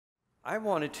I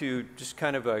wanted to just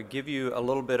kind of give you a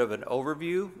little bit of an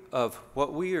overview of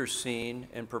what we are seeing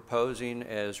and proposing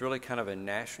as really kind of a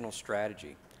national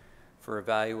strategy for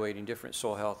evaluating different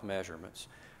soil health measurements,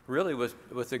 really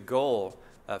with the goal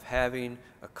of having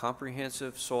a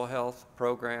comprehensive soil health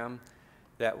program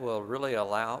that will really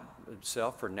allow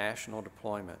itself for national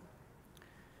deployment.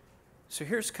 So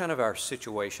here's kind of our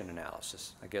situation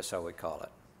analysis, I guess I would call it.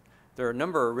 There are a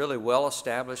number of really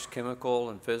well-established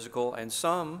chemical and physical and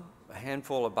a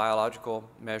handful of biological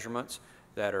measurements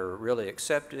that are really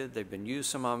accepted. They've been used,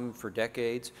 some of them, for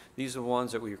decades. These are the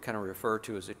ones that we kind of refer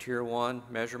to as the Tier 1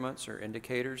 measurements or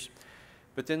indicators.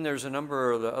 But then there's a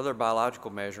number of the other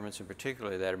biological measurements in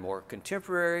particular that are more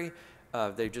contemporary.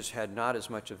 They've just had not as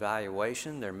much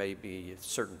evaluation. There may be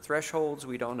certain thresholds.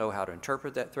 We don't know how to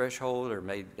interpret that threshold, or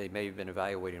they may have been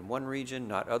evaluated in one region,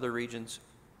 not other regions.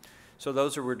 So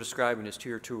those are we're describing as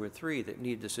Tier 2 or 3 that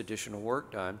need this additional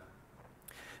work done.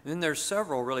 And then there's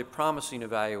several really promising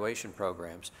evaluation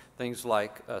programs, things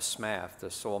like SMAF,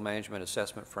 the Soil Management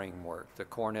Assessment Framework, the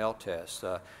Cornell test,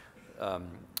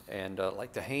 and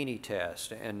like the Haney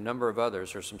test, and a number of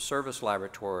others. There's some service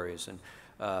laboratories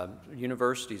and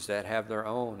universities that have their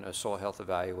own soil health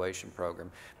evaluation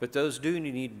program. But those do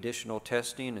need additional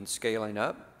testing and scaling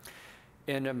up.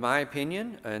 And in my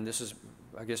opinion, and this is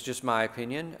I guess just my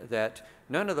opinion, that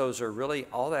none of those are really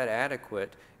all that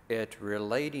adequate at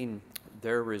relating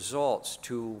their results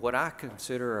to what I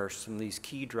consider are some of these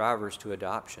key drivers to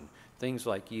adoption, things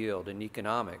like yield and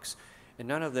economics. And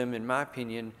none of them, in my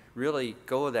opinion, really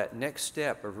go that next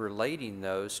step of relating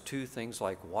those to things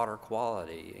like water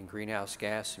quality and greenhouse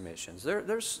gas emissions.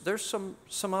 There's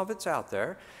some of it's out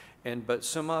there, but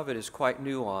some of it is quite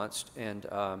nuanced, and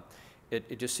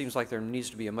it just seems like there needs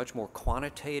to be a much more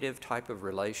quantitative type of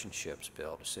relationships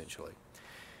built, essentially.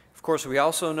 Of course, we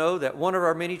also know that one of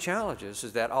our many challenges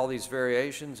is that all these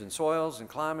variations in soils and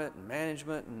climate and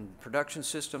management and production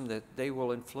system, that they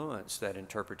will influence that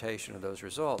interpretation of those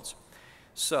results.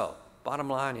 So, bottom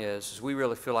line is we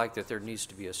really feel like that there needs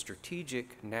to be a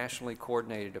strategic, nationally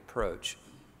coordinated approach.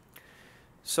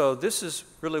 So this is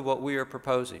really what we are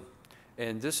proposing.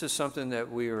 And this is something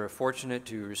that we are fortunate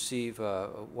to receive a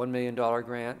 $1 million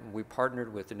grant. We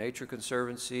partnered with the Nature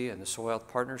Conservancy and the Soil Health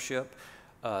Partnership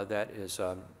that is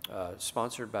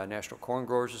sponsored by National Corn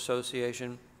Growers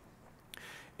Association.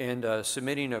 And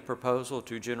submitting a proposal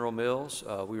to General Mills,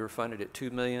 we were funded at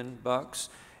 $2 million,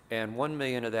 and $1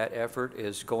 million of that effort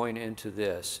is going into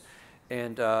this.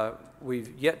 And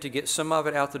we've yet to get some of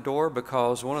it out the door,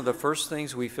 because one of the first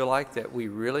things we feel like that we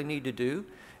really need to do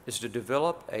is to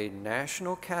develop a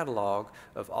national catalog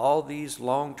of all these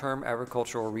long-term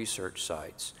agricultural research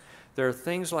sites. There are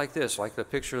things like this, like the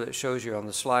picture that shows you on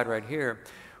the slide right here,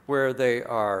 where they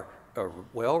are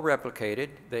well replicated,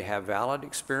 they have valid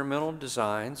experimental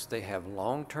designs, they have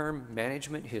long-term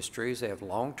management histories, they have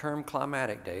long-term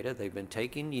climatic data, they've been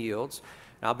taking yields.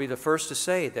 And I'll be the first to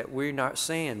say that we're not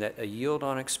saying that a yield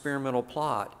on experimental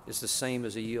plot is the same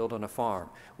as a yield on a farm.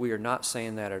 We are not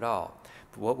saying that at all.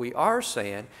 But what we are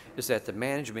saying is that the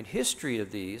management history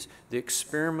of these, the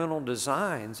experimental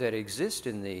designs that exist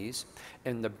in these,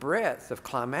 and the breadth of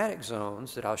climatic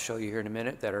zones that I'll show you here in a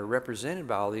minute that are represented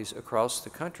by all these across the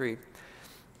country,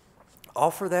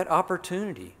 offer that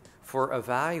opportunity for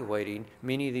evaluating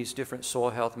many of these different soil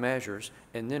health measures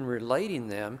and then relating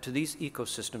them to these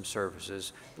ecosystem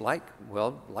services like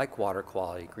water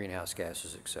quality, greenhouse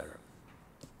gases, etc.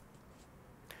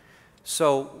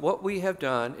 So what we have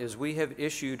done is we have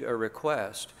issued a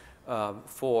request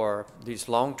for these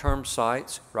long-term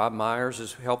sites. Rob Myers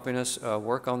is helping us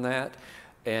work on that,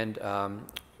 and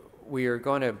we are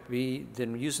going to be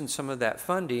then using some of that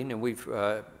funding, and we've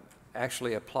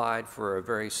actually applied for a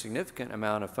very significant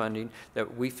amount of funding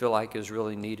that we feel like is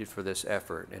really needed for this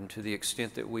effort. And to the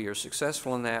extent that we are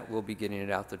successful in that, we'll be getting it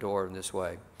out the door in this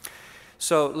way.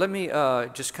 So let me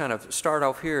just kind of start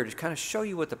off here to kind of show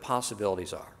you what the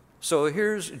possibilities are. So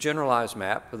here's a generalized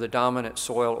map of the dominant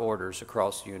soil orders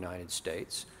across the United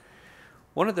States.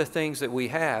 One of the things that we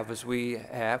have is we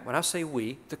have, when I say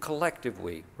we, the collective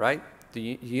we, right?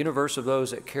 The universe of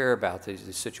those that care about this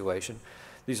situation.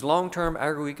 These long-term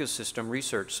agroecosystem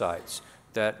research sites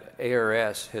that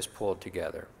ARS has pulled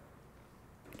together.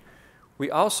 We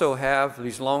also have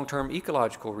these long-term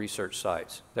ecological research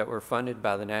sites that were funded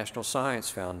by the National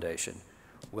Science Foundation.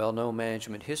 Well-known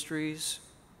management histories,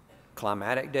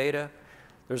 climatic data.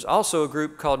 There's also a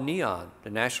group called NEON, the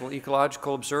National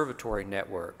Ecological Observatory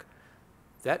Network.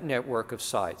 That network of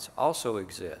sites also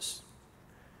exists.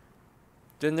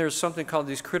 Then there's something called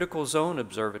these critical zone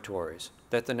observatories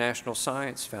that the National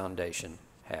Science Foundation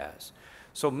has.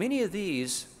 So many of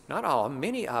these not all of them,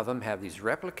 many of them have these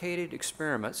replicated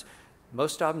experiments.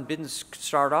 Most of them didn't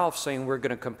start off saying we're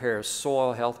going to compare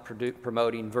soil health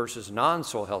promoting versus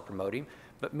non-soil health promoting,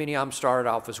 but many of them started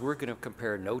off as we're going to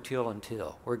compare no-till and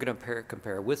till. We're going to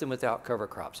compare with and without cover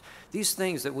crops. These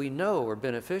things that we know are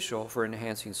beneficial for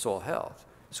enhancing soil health,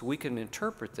 so we can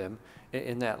interpret them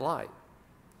in that light.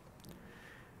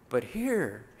 But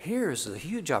here's the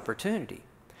huge opportunity.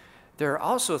 There are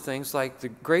also things like the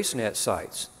GRACEnet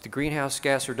sites, the Greenhouse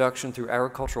Gas Reduction through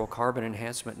Agricultural Carbon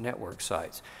Enhancement Network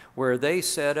sites, where they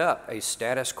set up a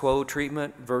status quo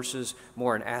treatment versus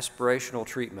more an aspirational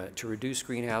treatment to reduce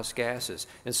greenhouse gases.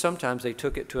 And sometimes they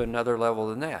took it to another level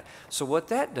than that. So what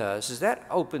that does is that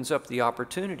opens up the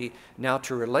opportunity now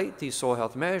to relate these soil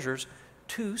health measures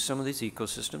to some of these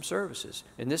ecosystem services.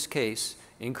 In this case,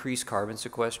 increase carbon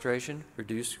sequestration,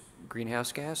 reduce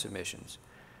greenhouse gas emissions.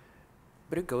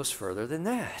 But it goes further than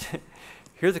that.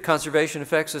 Here, the Conservation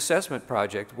Effects Assessment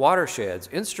Project, watersheds,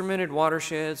 instrumented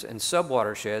watersheds and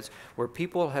subwatersheds, where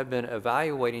people have been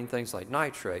evaluating things like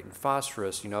nitrate and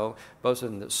phosphorus, both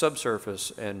in the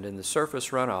subsurface and in the surface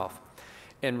runoff,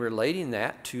 and relating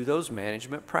that to those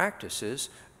management practices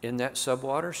in that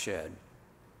subwatershed.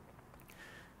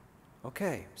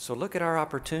 Okay, so look at our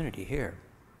opportunity here.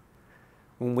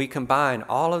 When we combine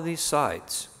all of these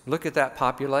sites, look at that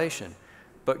population.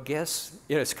 But guess,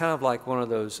 it's kind of like one of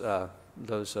those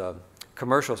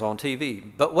commercials on TV.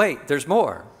 But wait, there's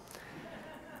more.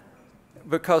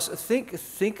 Because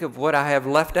think of what I have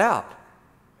left out.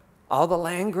 All the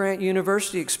land-grant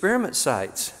university experiment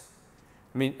sites.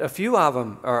 I mean, a few of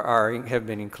them have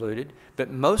been included,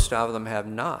 but most of them have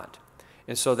not.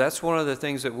 And so that's one of the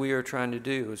things that we are trying to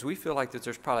do, is we feel like that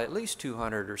there's probably at least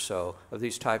 200 or so of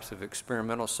these types of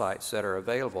experimental sites that are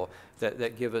available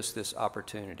that give us this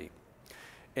opportunity.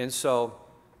 And so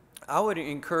I would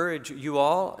encourage you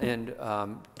all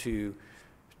to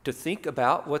think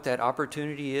about what that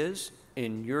opportunity is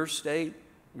in your state,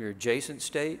 your adjacent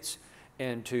states,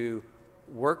 and to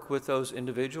work with those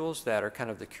individuals that are kind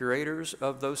of the curators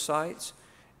of those sites,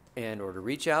 or to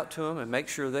reach out to them and make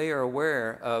sure they are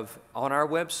aware of, on our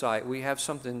website, we have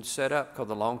something set up called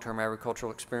the Long-Term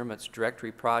Agricultural Experiments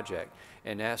Directory Project,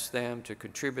 and ask them to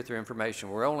contribute their information.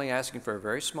 We're only asking for a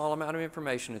very small amount of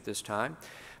information at this time,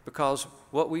 because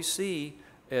what we see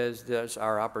as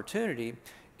our opportunity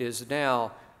is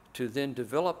now to then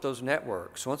develop those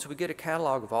networks. Once we get a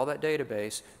catalog of all that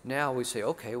database, now we say,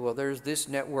 okay, well, there's this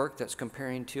network that's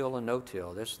comparing till and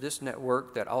no-till. There's this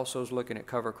network that also is looking at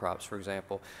cover crops, for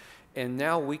example. And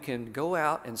now we can go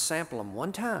out and sample them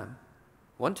one time,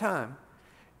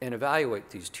 and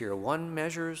evaluate these Tier 1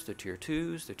 measures, the Tier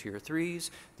 2s, the Tier 3s,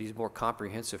 these more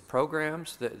comprehensive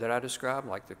programs that I described,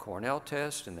 like the Cornell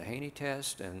test and the Haney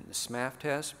test and the SMAF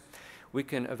test. We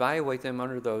can evaluate them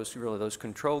under those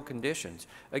controlled conditions.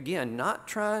 Again, not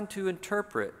trying to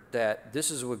interpret that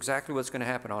this is exactly what's going to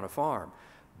happen on a farm,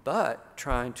 but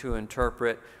trying to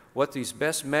interpret what these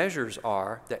best measures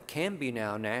are that can be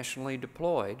now nationally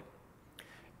deployed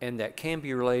and that can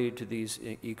be related to these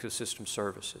ecosystem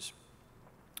services,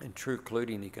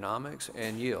 including economics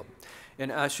and yield.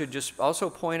 And I should just also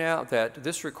point out that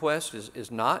this request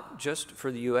is not just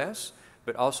for the U.S.,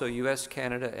 but also U.S.,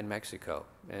 Canada, and Mexico.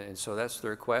 And so that's the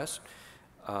request.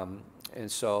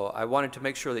 And so I wanted to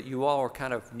make sure that you all are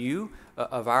kind of knew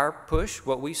of our push,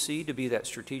 what we see to be that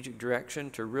strategic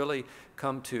direction to really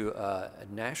come to a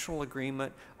national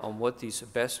agreement on what these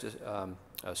best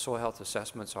soil health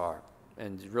assessments are,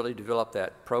 and really develop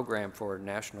that program for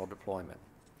national deployment.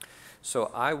 So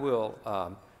I will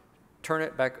turn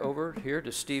it back over here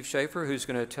to Steve Shafer, who's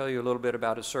going to tell you a little bit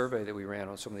about a survey that we ran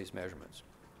on some of these measurements.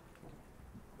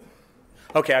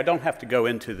 Okay, I don't have to go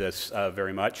into this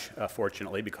very much,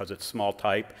 fortunately, because it's small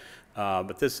type.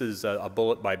 But this is a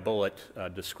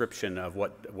bullet-by-bullet description of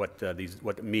what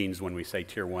it means when we say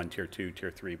Tier 1, Tier 2,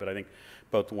 Tier 3. But I think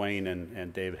both Wayne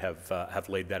and David have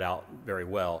laid that out very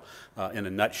well. In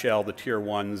a nutshell, the Tier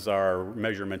 1s are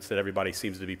measurements that everybody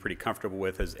seems to be pretty comfortable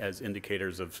with as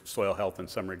indicators of soil health in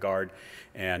some regard,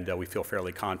 and we feel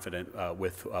fairly confident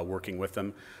with working with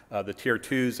them. The Tier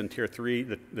 2s and Tier 3,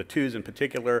 the 2s in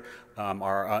particular,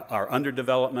 are under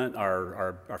development,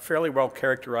 are fairly well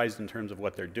characterized in terms of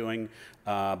what they're doing,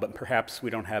 but perhaps we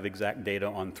don't have exact data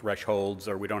on thresholds,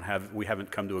 or we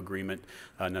haven't come to agreement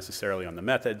necessarily on the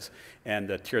methods. And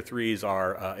the Tier 3s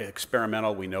are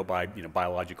experimental. We know by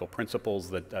biological principles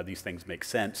that these things make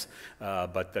sense,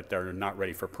 but that they're not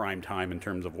ready for prime time in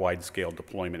terms of wide-scale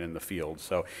deployment in the field.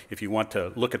 So if you want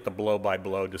to look at the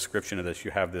blow-by-blow description of this,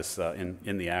 you have this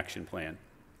in the action plan.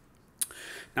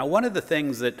 Now, one of the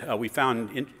things that we find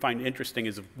interesting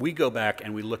is we go back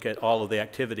and we look at all of the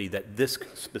activity that this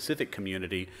specific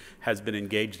community has been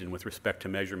engaged in with respect to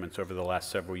measurements over the last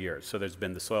several years. So there's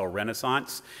been the soil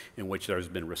renaissance, in which there's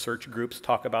been research groups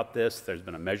talk about this. There's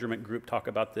been a measurement group talk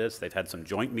about this. They've had some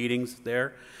joint meetings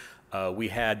there. We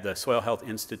had the Soil Health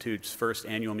Institute's first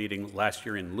annual meeting last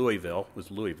year in Louisville. It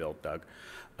was Louisville, Doug.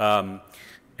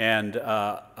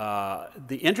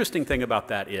 The interesting thing about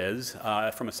that is,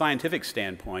 from a scientific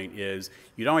standpoint, is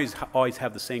you don't always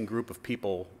have the same group of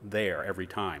people there every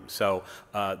time. So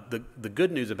the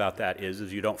good news about that is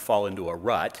you don't fall into a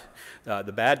rut.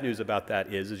 The bad news about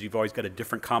that is you've always got a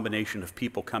different combination of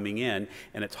people coming in,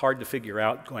 and it's hard to figure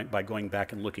out by going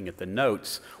back and looking at the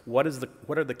notes what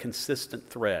are the consistent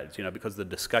threads, you know, because the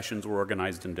discussions were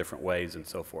organized in different ways and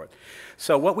so forth.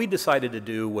 So what we decided to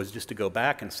do was just to go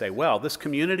back and say, well, this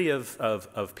community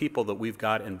of people that we've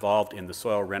got involved in the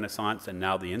Soil Renaissance and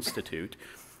now the Institute,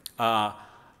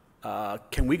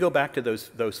 can we go back to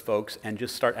those folks and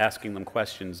just start asking them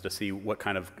questions to see what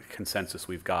kind of consensus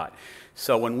we've got?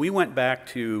 So when we went back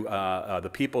to the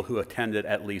people who attended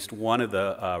at least one of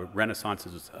the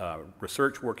Renaissance's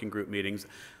research working group meetings,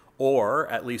 or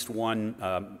at least one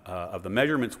of the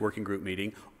measurements working group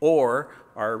meeting, or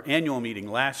our annual meeting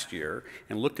last year,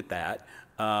 and looked at that,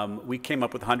 we came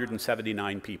up with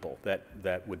 179 people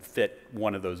that would fit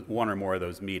one or more of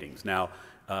those meetings. Now,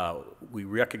 we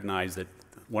recognize that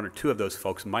one or two of those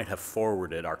folks might have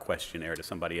forwarded our questionnaire to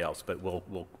somebody else, but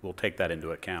we'll take that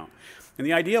into account. And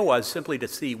the idea was simply to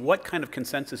see what kind of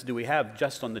consensus do we have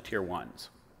just on the tier ones,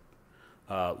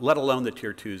 let alone the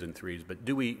tier 2s and 3s. But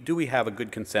do we have a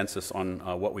good consensus on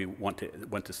what we want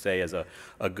to say as a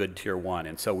good tier 1?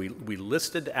 And so we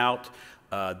listed out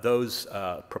those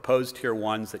proposed tier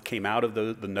 1s that came out of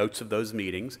the notes of those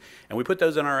meetings, and we put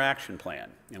those in our action plan.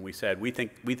 And we said we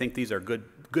think these are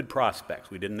good prospects.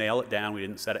 We didn't nail it down, we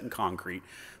didn't set it in concrete,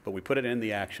 but we put it in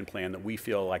the action plan that we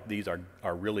feel like these are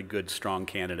really good, strong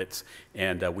candidates,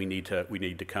 and we need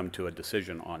to come to a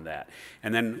decision on that.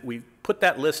 And then we put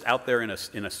that list out there in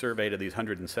a survey to these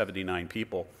 179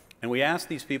 people, and we asked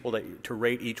these people to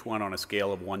rate each one on a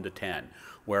scale of 1 to 10,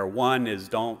 where 1 is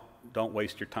don't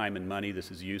waste your time and money, this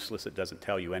is useless, it doesn't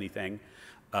tell you anything,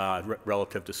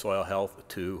 relative to soil health,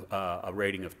 to a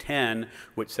rating of 10,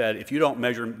 which said if you don't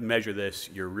measure this,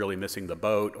 you're really missing the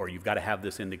boat, or you've got to have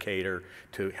this indicator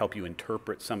to help you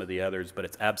interpret some of the others, but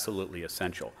it's absolutely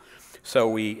essential. So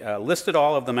we listed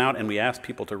all of them out, and we asked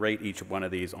people to rate each one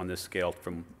of these on this scale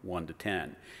from 1 to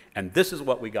 10. And this is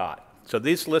what we got. So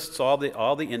this lists all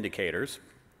the indicators.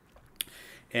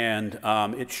 And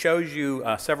it shows you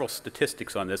several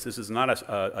statistics on this. This is not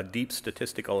a deep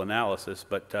statistical analysis,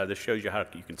 but this shows you how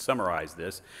you can summarize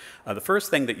this. The first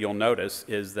thing that you'll notice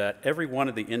is that every one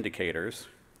of the indicators,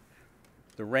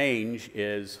 the range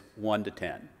is 1 to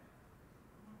 10.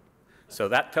 So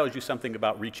that tells you something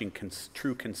about reaching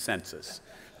true consensus.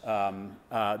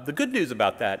 The good news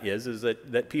about that is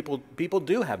that people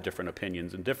do have different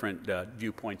opinions and different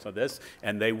viewpoints on this,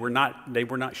 and they were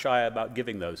not shy about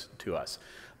giving those to us.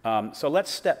 So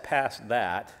let's step past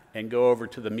that and go over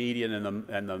to the median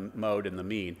and the mode and the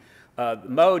mean. The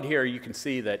mode here, you can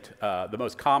see that the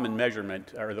most common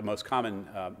measurement, or the most common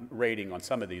rating on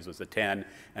some of these was a 10,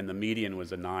 and the median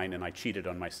was a 9, and I cheated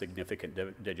on my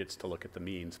significant digits to look at the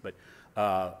means. But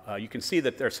you can see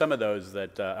that there are some of those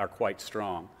that are quite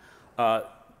strong.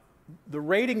 The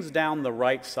ratings down the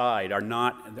right side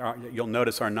you'll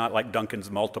notice, are not like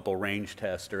Duncan's multiple range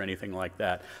test or anything like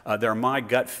that. They're my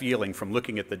gut feeling from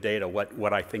looking at the data,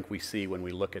 what I think we see when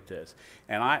we look at this.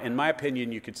 And in my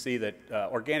opinion, you could see that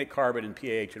organic carbon and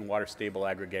pH and water stable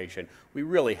aggregation, we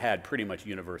really had pretty much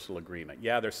universal agreement.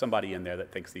 Yeah, there's somebody in there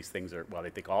that thinks these things are, well, they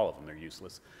think all of them are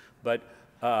useless. But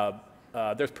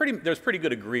there's pretty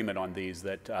good agreement on these,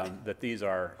 that these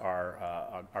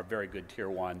are very good tier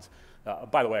 1s.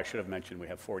 By the way, I should have mentioned we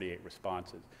have 48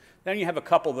 responses. Then you have a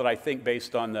couple that I think,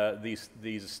 based on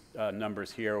these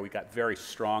numbers here, we got very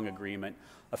strong agreement.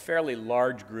 A fairly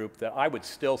large group that I would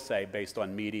still say, based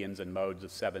on medians and modes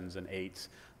of 7s and 8s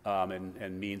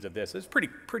and means of this, is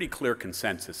pretty clear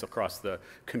consensus across the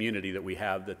community that we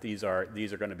have that these are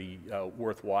going to be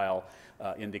worthwhile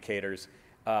indicators.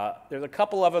 There's a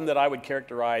couple of them that I would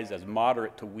characterize as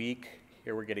moderate to weak.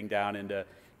 Here we're getting down into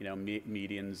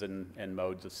medians and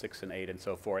modes of 6 and 8 and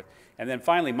so forth. And then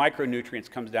finally, micronutrients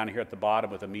comes down here at the bottom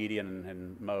with a median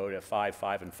and mode of 5,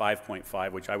 5, and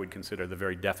 5.5, which I would consider the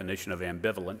very definition of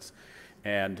ambivalence.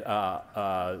 And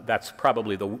that's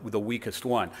probably the weakest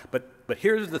one. But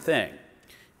here's the thing,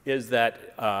 is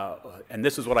that, and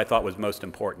this is what I thought was most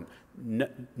important,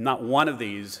 not one of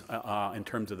these, in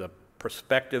terms of the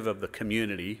perspective of the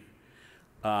community,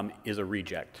 is a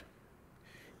reject.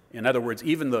 In other words,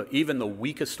 even the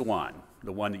weakest one,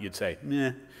 the one that you'd say,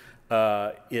 meh,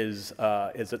 is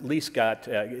at least got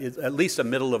is at least a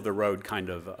middle of the road kind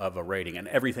of a rating, and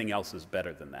everything else is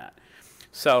better than that.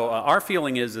 So our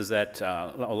feeling is that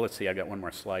let's see, I got one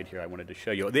more slide here I wanted to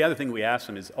show you. The other thing we asked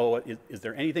them is, is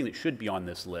there anything that should be on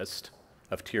this list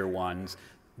of tier 1s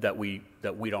that we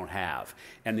don't have?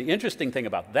 And the interesting thing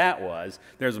about that was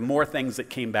there's more things that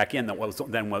came back in than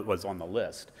what was on the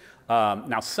list.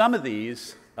 Now some of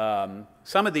these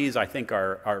I think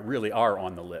really are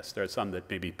on the list. There are some that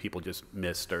maybe people just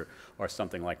missed or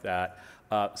something like that.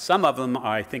 Some of them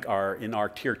I think are in our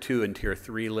tier 2 and tier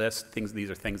 3 list. These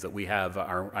are things that we have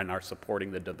and are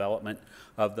supporting the development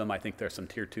of them. I think there's some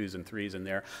tier 2s and 3s in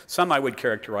there. Some I would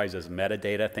characterize as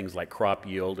metadata, things like crop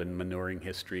yield and manuring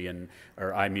history,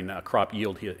 crop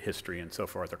yield history and so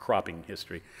forth, or cropping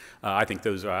history. I think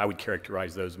I would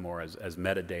characterize those more as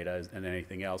metadata than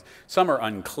anything else. Some are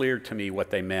unclear to me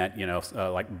what they meant,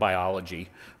 like biology.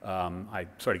 I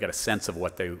sort of got a sense of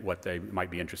what they might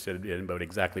be interested in, but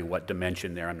exactly what dimension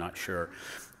there, I'm not sure.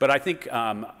 But I think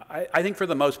for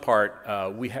the most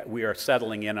part, we are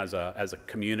settling in as a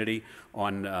community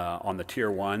on the tier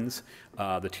 1s.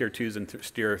 The tier 2s and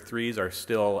tier 3s are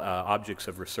still objects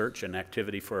of research and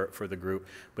activity for the group.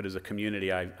 But as a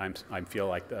community, I feel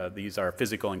like these are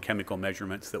physical and chemical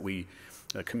measurements that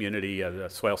the community, the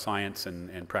soil science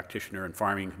and practitioner and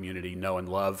farming community know and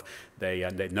love. They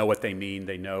know what they mean.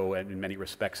 They know, in many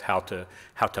respects, how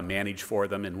to manage for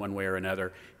them in one way or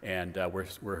another. And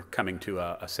we're coming to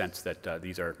a sense that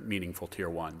these are meaningful tier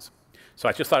 1s. So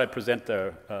I just thought I'd present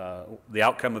the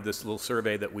outcome of this little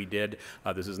survey that we did.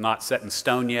 This is not set in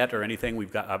stone yet or anything.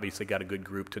 We've obviously got a good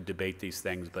group to debate these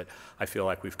things, but I feel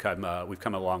like we've come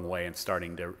a long way in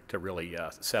starting to really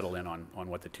settle in on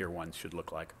what the tier 1s should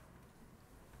look like.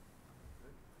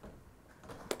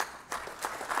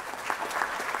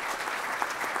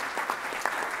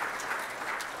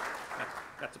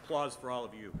 That's applause for all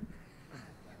of you.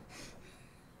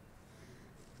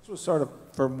 This was sort of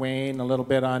for Wayne a little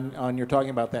bit on you're talking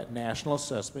about that national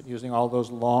assessment using all those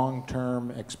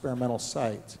long-term experimental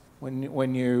sites.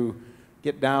 When you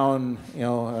get down,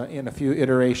 in a few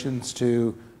iterations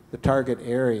to the target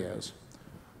areas,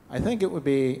 I think it would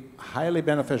be highly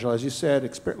beneficial, as you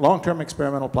said, long-term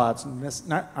experimental plots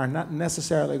are not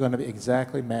necessarily going to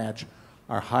exactly match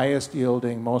our highest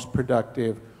yielding, most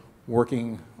productive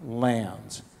working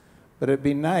lands. But it'd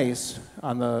be nice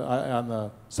on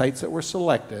the sites that were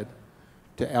selected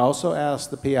to also ask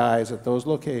the PIs at those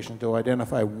locations to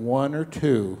identify 1 or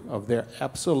 2 of their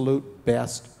absolute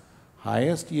best,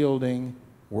 highest yielding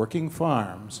working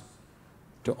farms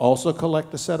to also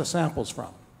collect a set of samples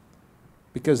from.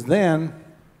 Because then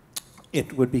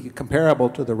it would be comparable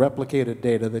to the replicated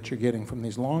data that you're getting from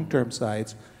these long-term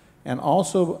sites, and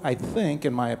also, I think,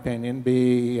 in my opinion,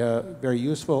 be very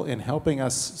useful in helping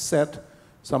us set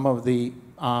some of the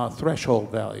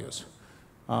threshold values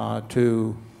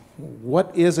to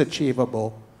what is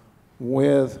achievable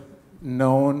with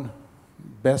known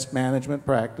best management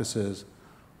practices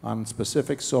on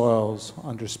specific soils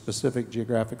under specific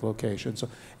geographic locations. So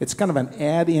it's kind of an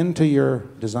add into your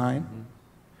design.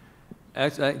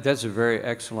 That's a very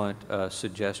excellent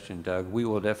suggestion, Doug. We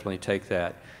will definitely take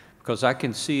that. Because I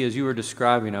can see, as you were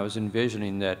describing, I was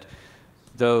envisioning that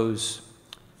those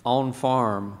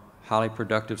on-farm, highly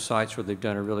productive sites where they've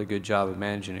done a really good job of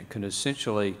managing it can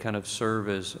essentially kind of serve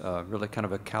as really kind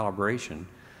of a calibration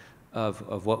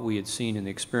of what we had seen in the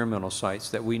experimental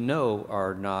sites that we know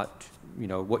are not,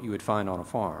 what you would find on a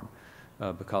farm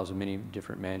because of many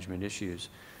different management issues,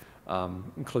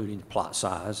 including plot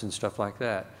size and stuff like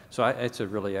that. So it's a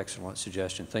really excellent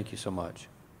suggestion. Thank you so much.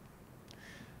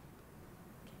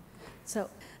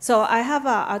 So I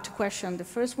have 2 questions. The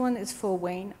first one is for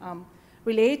Wayne.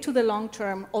 Related to the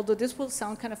long-term, although this will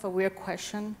sound kind of a weird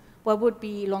question, what would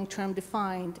be long-term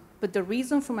defined? But the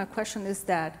reason for my question is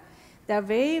that there are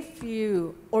very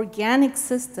few organic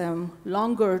system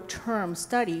longer-term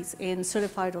studies in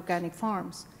certified organic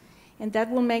farms. And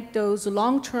that will make those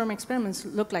long-term experiments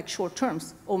look like short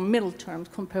terms or middle terms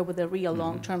compared with the real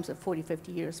long terms of 40,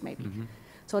 50 years maybe.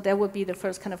 So that would be the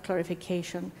first kind of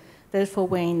clarification. That is for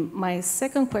Wayne. My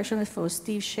second question is for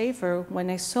Steve Shafer. When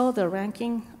I saw the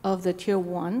ranking of the tier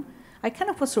 1, I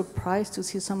kind of was surprised to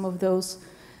see some of those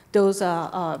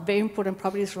very important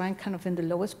properties ranked kind of in the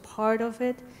lowest part of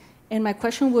it. And my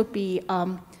question would be,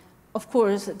 of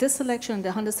course, this selection, the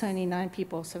 179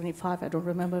 people, 75, I don't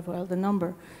remember well the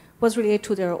number, was related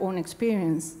to their own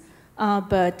experience.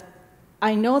 But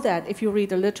I know that if you read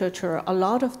the literature, a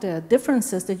lot of the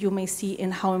differences that you may see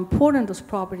in how important those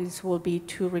properties will be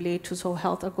to relate to soil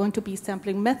health are going to be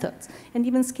sampling methods and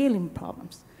even scaling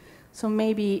problems. So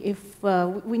maybe if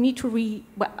we need to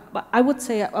but I would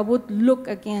say I would look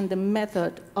again the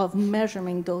method of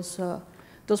measuring those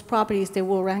properties that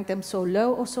will rank them so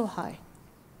low or so high.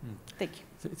 Thank you.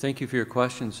 Thank you for your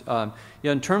questions. Yeah,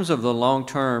 in terms of the long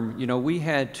term, you know, we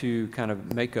had to kind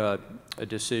of make a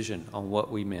decision on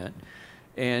what we meant.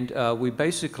 And we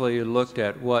basically looked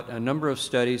at what a number of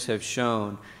studies have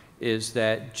shown is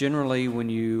that generally when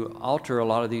you alter a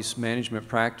lot of these management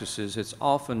practices, it's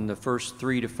often the first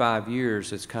 3 to 5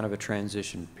 years, it's kind of a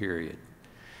transition period.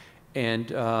 And,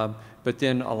 but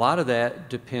then a lot of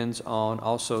that depends on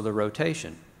also the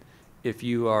rotation. If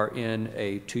you are in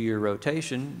a 2-year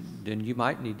rotation, then you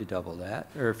might need to double that.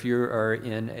 Or if you are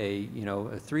in a, you know,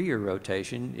 a 3-year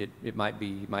rotation, it might be,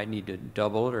 you might need to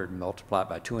double it or multiply it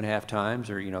by 2.5 times,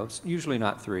 or, you know, it's usually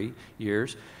not 3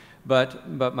 years. But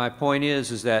my point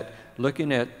is that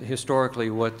looking at historically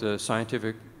what the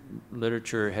scientific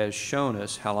literature has shown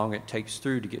us, how long it takes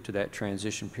through to get to that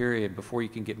transition period before you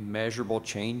can get measurable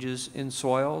changes in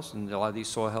soils and a lot of these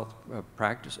soil health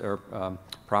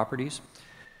properties.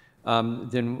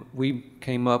 Then we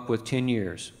came up with 10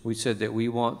 years. We said that we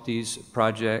want these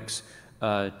projects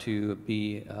to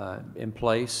be in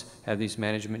place, have these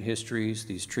management histories,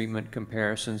 these treatment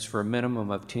comparisons for a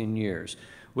minimum of 10 years,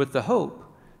 with the hope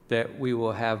that we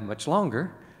will have much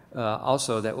longer.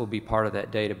 Also, that will be part of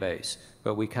that database.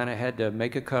 But we kind of had to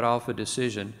make a cutoff, a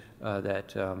decision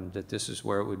that this is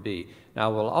where it would be.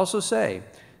 Now, we'll also say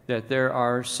that there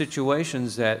are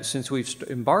situations that, since we've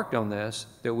embarked on this,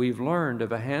 that we've learned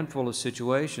of a handful of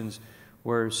situations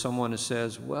where someone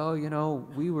says, well, you know,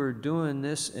 we were doing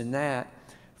this and that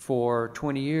for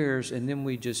 20 years, and then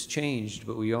we just changed,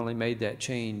 but we only made that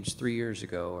change 3 years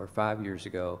ago or 5 years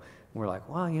ago. And we're like,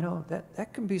 well, you know,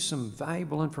 that can be some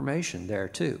valuable information there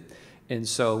too. And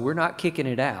so we're not kicking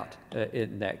it out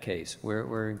in that case.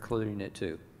 We're including it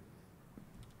too.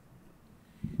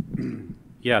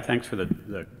 Yeah, thanks for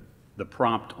the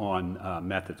prompt on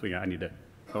methods. I need to,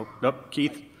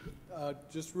 Keith?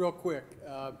 Just real quick,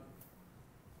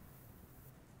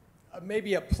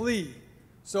 maybe a plea.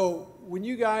 So when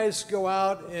you guys go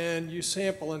out and you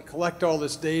sample and collect all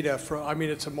this data from, I mean,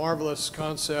 it's a marvelous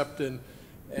concept and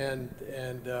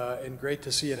great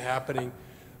to see it happening.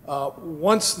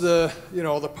 Once the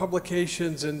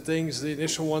publications and things, the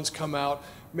initial ones come out,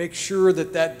 make sure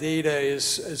that that data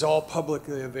is all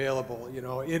publicly available. You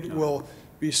know, it will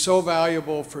be so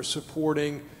valuable for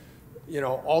supporting, you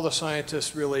know, all the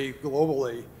scientists really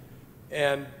globally.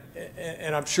 And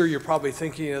I'm sure you're probably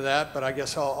thinking of that, but I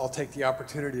guess I'll take the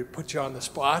opportunity to put you on the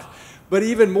spot. But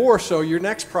even more so, your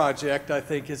next project, I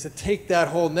think, is to take that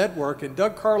whole network. And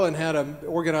Doug Carlin had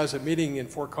organized a meeting in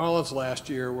Fort Collins last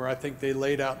year where I think they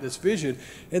laid out this vision.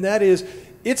 And that is,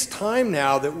 it's time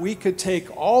now that we could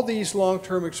take all these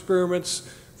long-term experiments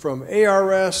from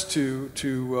ARS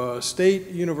to state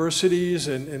universities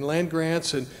and land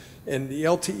grants and the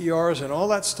LTERs and all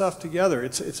that stuff together.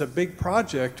 It's a big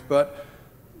project, but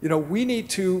you know, we need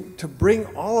to bring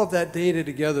all of that data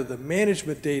together, the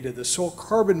management data, the soil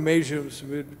carbon measurements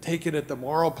we've been taken at the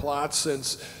Morrow plots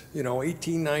since, you know,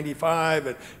 1895,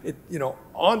 and you know,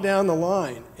 on down the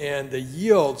line, and the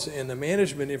yields and the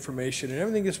management information and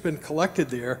everything that's been collected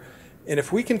there. And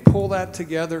if we can pull that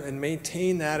together and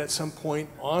maintain that at some point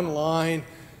online,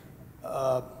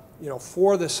 you know,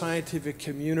 for the scientific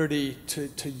community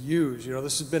to use. You know,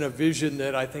 this has been a vision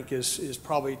that I think is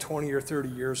probably 20 or 30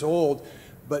 years old.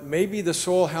 But maybe the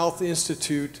Soil Health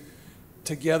Institute,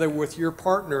 together with your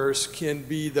partners, can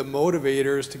be the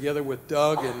motivators, together with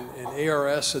Doug and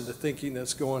ARS and the thinking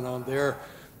that's going on there.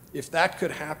 If that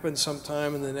could happen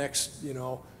sometime in the next, you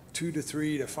know, 2 to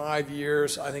 3 to 5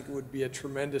 years, I think it would be a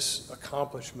tremendous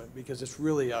accomplishment, because it's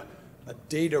really a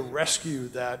data rescue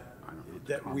that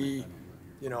we,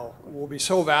 you know, will be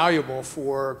so valuable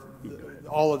for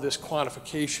all of this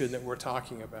quantification that we're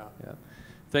talking about. Yeah.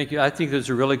 Thank you. I think those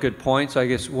are really good points. I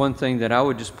guess one thing that I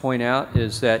would just point out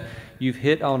is that you've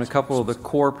hit on a couple of the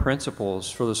core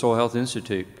principles for the Soil Health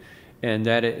Institute, and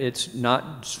that it's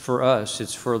not for us,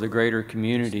 it's for the greater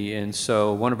community. And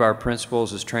so one of our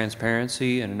principles is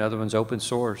transparency, and another one's open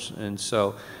source. And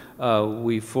so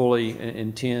we fully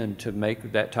intend to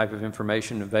make that type of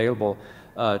information available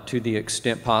to the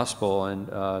extent possible.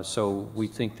 And so we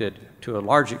think that to a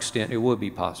large extent it will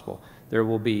be possible. There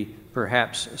will be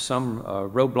perhaps some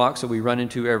roadblocks that we run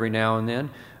into every now and then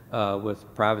with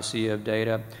privacy of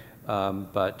data,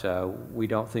 but we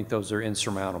don't think those are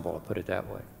insurmountable, I'll put it that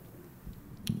way.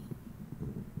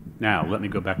 Now, let me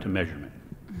go back to measurement.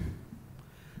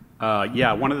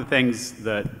 Yeah, one of the things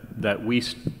that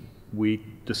we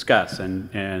discuss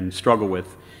and struggle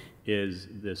with is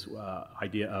this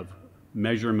idea of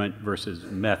measurement versus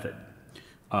method.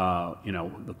 You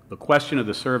know, the question of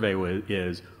the survey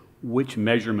is which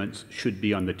measurements should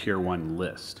be on the Tier 1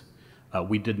 list.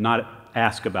 We did not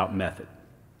ask about method.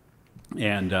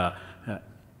 And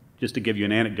just to give you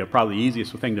an anecdote, probably the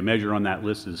easiest thing to measure on that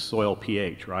list is soil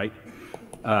pH, right?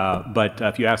 But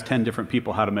if you ask 10 different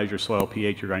people how to measure soil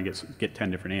pH, you're going to get 10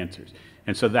 different answers.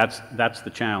 And so that's the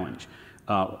challenge.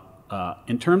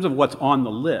 In terms of what's on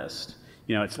the list,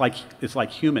 you know, it's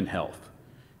like human health.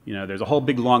 You know, there's a whole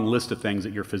big long list of things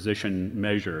that your physician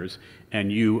measures,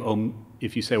 and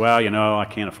if you say, well, you know, I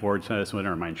can't afford this one,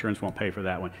 or my insurance won't pay for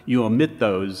that one, you omit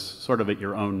those sort of at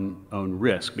your own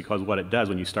risk, because what it does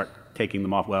when you start taking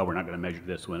them off, well, we're not going to measure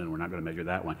this one, and we're not going to measure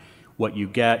that one, what you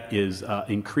get is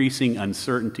increasing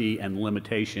uncertainty and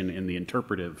limitation in the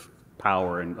interpretive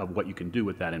power of what you can do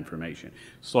with that information.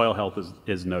 Soil health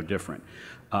is no different.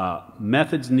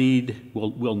 Methods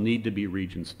will need to be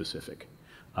region specific.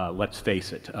 Let's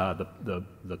face it, the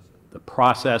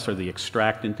process or the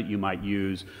extractant that you might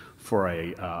use for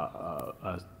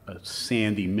a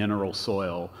sandy mineral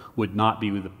soil would not be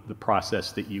the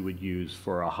process that you would use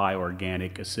for a high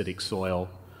organic acidic soil.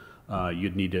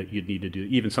 You'd need to do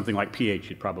even something like pH.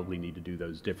 You'd probably need to do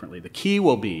those differently. The key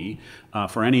will be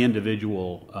for any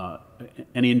individual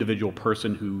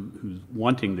person who's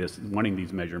wanting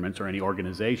these measurements, or any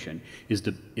organization,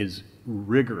 is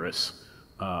rigorous.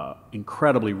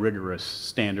 Incredibly rigorous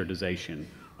standardization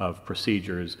of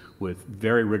procedures with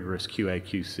very rigorous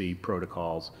QA/QC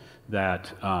protocols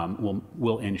that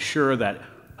will ensure that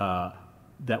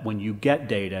when you get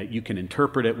data, you can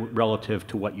interpret it relative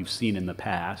to what you've seen in the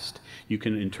past. You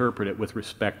can interpret it with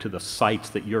respect to the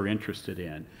sites that you're interested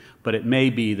in. But it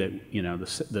may be that, you know,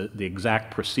 the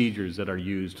exact procedures that are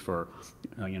used for,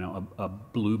 you know, a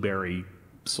blueberry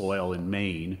soil in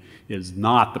Maine is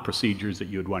not the procedures that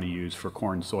you would want to use for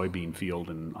corn soybean field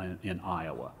in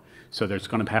Iowa. So there's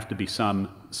going to have to be some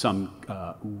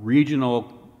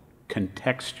regional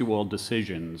contextual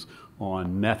decisions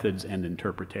on methods and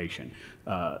interpretation.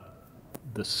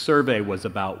 The survey was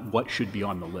about what should be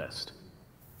on the list.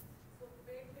 So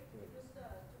very quickly, just to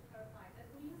clarify, that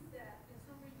means that in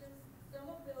some regions, some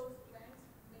of those ranks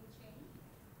may change,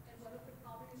 and one of the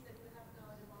problems that you have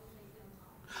now, the model may be on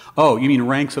top. Oh, you mean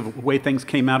ranks of the way things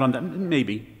came out on that?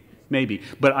 Maybe.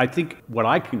 But I think what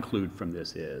I conclude from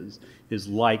this is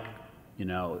like, you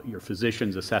know, your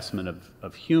physician's assessment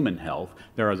of human health.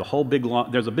 There's a big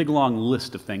long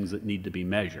list of things that need to be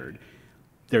measured.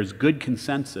 There's good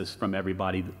consensus from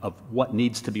everybody of what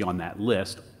needs to be on that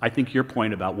list. I think your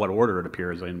point about what order it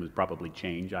appears in would probably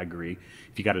change. I agree.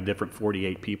 If you got a different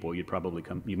 48 people, you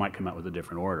might come out with a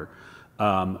different order.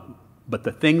 But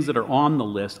the things that are on the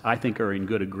list, I think, are in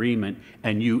good agreement,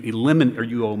 and you eliminate or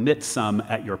you omit some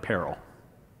at your peril.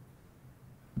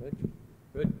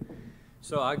 Good.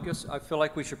 So I guess I feel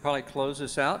like we should probably close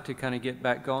this out to kind of get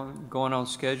back going on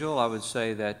schedule. I would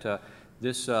say that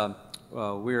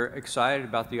we're excited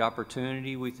about the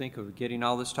opportunity, we think, of getting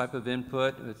all this type of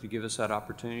input to give us that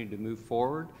opportunity to move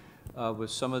forward with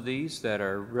some of these that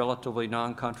are relatively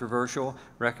non-controversial,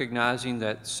 recognizing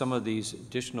that some of these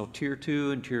additional Tier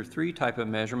 2 and Tier 3 type of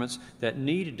measurements that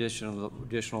need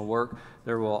additional work,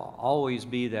 there will always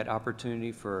be that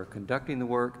opportunity for conducting the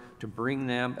work to bring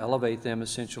them, elevate them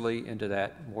essentially into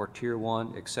that more Tier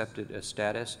 1 accepted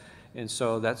status. And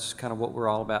so that's kind of what we're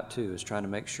all about too, is trying to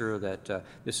make sure that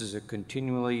this is a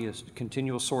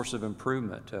continual source of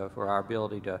improvement for our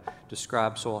ability to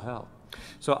describe soil health.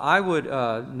 So I would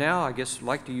now, I guess,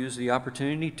 like to use the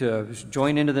opportunity to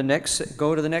go to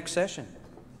the next session.